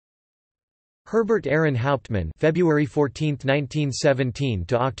Herbert A. Hauptman (February 14, 1917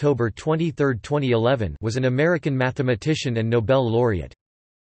 to October 23, 2011) was an American mathematician and Nobel laureate.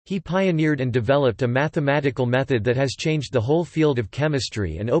 He pioneered and developed a mathematical method that has changed the whole field of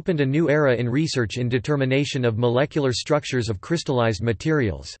chemistry and opened a new era in research in determination of molecular structures of crystallized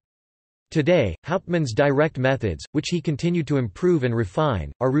materials. Today, Hauptmann's direct methods, which he continued to improve and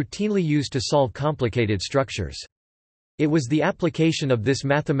refine, are routinely used to solve complicated structures. It was the application of this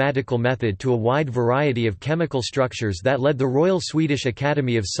mathematical method to a wide variety of chemical structures that led the Royal Swedish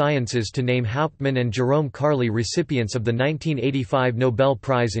Academy of Sciences to name Hauptman and Jerome Carli recipients of the 1985 Nobel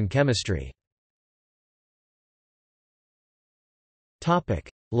Prize in Chemistry.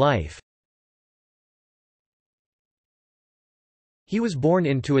 Life. He was born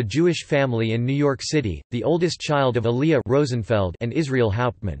into a Jewish family in New York City, the oldest child of Aliyah Rosenfeld and Israel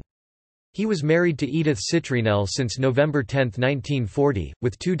Hauptman. He was married to Edith Citrinell since November 10, 1940,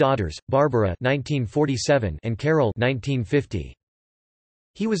 with two daughters, Barbara (1947) and Carol (1950).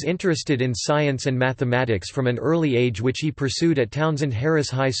 He was interested in science and mathematics from an early age, which he pursued at Townsend Harris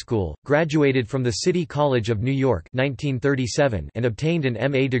High School, graduated from the City College of New York (1937), and obtained an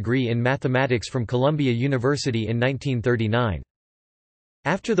M.A. degree in mathematics from Columbia University in 1939.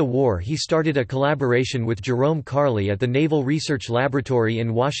 After the war he started a collaboration with Jerome Carli at the Naval Research Laboratory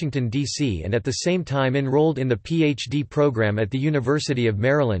in Washington, D.C. and at the same time enrolled in the Ph.D. program at the University of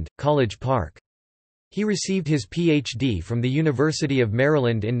Maryland, College Park. He received his Ph.D. from the University of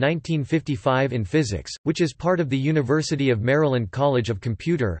Maryland in 1955 in physics, which is part of the University of Maryland College of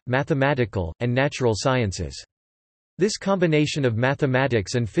Computer, Mathematical, and Natural Sciences. This combination of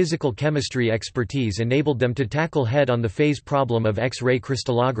mathematics and physical chemistry expertise enabled them to tackle head-on the phase problem of X-ray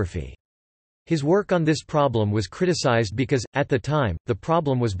crystallography. His work on this problem was criticized because, at the time, the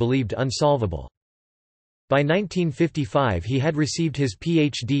problem was believed unsolvable. By 1955 he had received his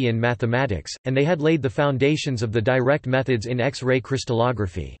Ph.D. in mathematics, and they had laid the foundations of the direct methods in X-ray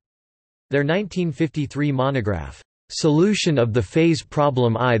crystallography. Their 1953 monograph, "Solution of the Phase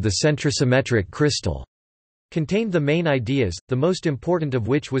Problem I, the Centrosymmetric Crystal," contained the main ideas, the most important of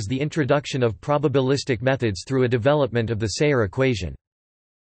which was the introduction of probabilistic methods through a development of the Sayre equation.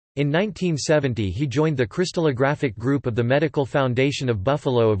 In 1970 he joined the crystallographic group of the Medical Foundation of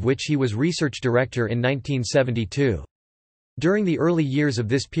Buffalo, of which he was research director in 1972. During the early years of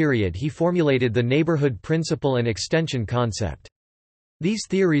this period he formulated the neighborhood principle and extension concept. These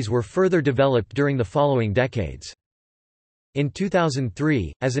theories were further developed during the following decades. In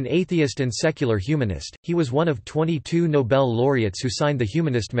 2003, as an atheist and secular humanist, he was one of 22 Nobel laureates who signed the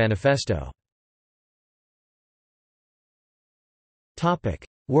Humanist Manifesto.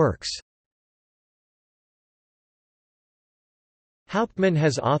 Works. Hauptman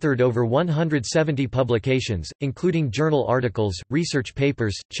has authored over 170 publications, including journal articles, research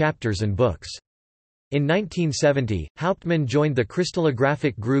papers, chapters and books. In 1970, Hauptman joined the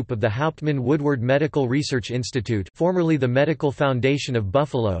crystallographic group of the Hauptman-Woodward Medical Research Institute, formerly the Medical Foundation of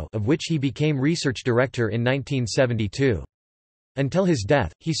Buffalo, of which he became research director in 1972. Until his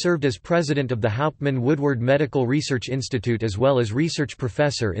death, he served as president of the Hauptman-Woodward Medical Research Institute as well as research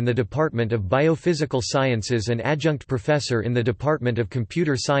professor in the Department of Biophysical Sciences and adjunct professor in the Department of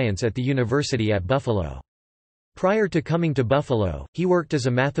Computer Science at the University at Buffalo. Prior to coming to Buffalo, he worked as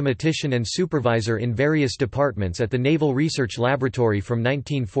a mathematician and supervisor in various departments at the Naval Research Laboratory from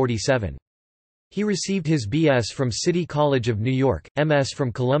 1947. He received his B.S. from City College of New York, M.S.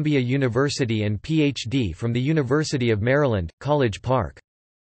 from Columbia University and Ph.D. from the University of Maryland, College Park.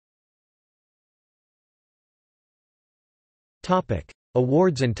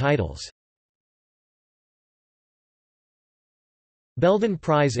 Awards and titles. Belden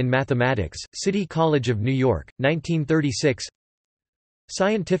Prize in Mathematics, City College of New York, 1936.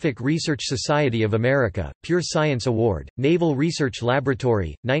 Scientific Research Society of America, Pure Science Award, Naval Research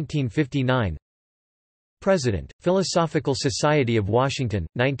Laboratory, 1959. President, Philosophical Society of Washington,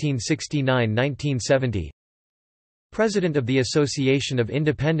 1969–1970. President of the Association of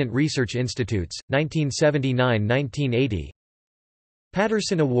Independent Research Institutes, 1979–1980.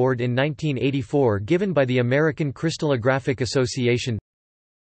 Patterson Award in 1984 given by the American Crystallographic Association.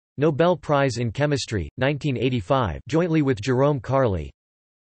 Nobel Prize in Chemistry, 1985 jointly with Jerome Carli.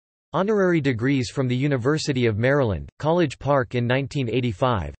 Honorary degrees from the University of Maryland, College Park in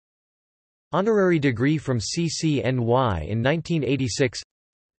 1985. Honorary degree from CCNY in 1986.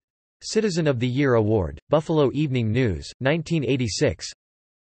 Citizen of the Year Award, Buffalo Evening News, 1986.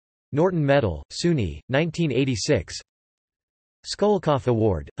 Norton Medal, SUNY, 1986. Skolkoff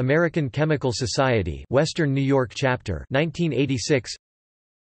Award, American Chemical Society, Western New York Chapter, 1986.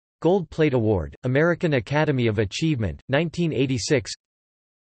 Gold Plate Award, American Academy of Achievement, 1986.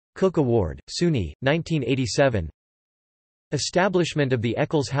 Cook Award, SUNY, 1987. Establishment of the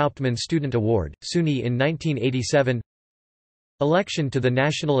Eccles-Hauptman Student Award, SUNY in 1987. Election to the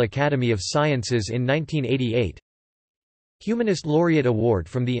National Academy of Sciences in 1988. Humanist Laureate Award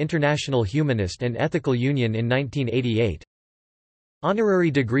from the International Humanist and Ethical Union in 1988. Honorary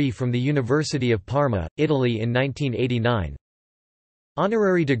degree from the University of Parma, Italy in 1989.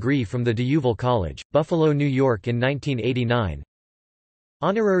 Honorary degree from the DeYouville College, Buffalo, New York in 1989.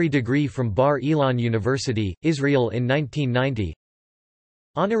 Honorary degree from Bar Ilan University, Israel in 1990.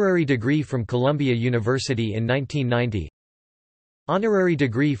 Honorary degree from Columbia University in 1990. Honorary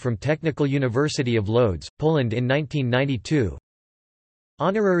degree from Technical University of Lodz, Poland in 1992.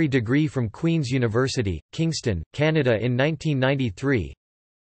 Honorary degree from Queen's University, Kingston, Canada in 1993.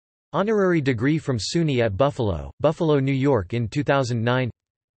 Honorary degree from SUNY at Buffalo, Buffalo, New York in 2009.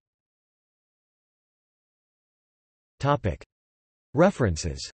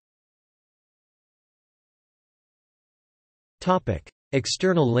 References.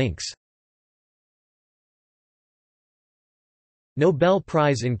 External links. Nobel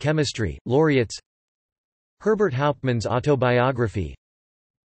Prize in Chemistry, laureates. Herbert Hauptman's autobiography.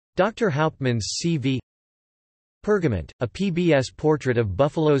 Dr. Hauptman's CV. Pergament, a PBS portrait of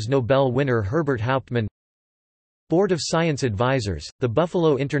Buffalo's Nobel winner Herbert Hauptman. Board of Science Advisors, the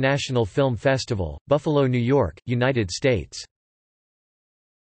Buffalo International Film Festival, Buffalo, New York, United States.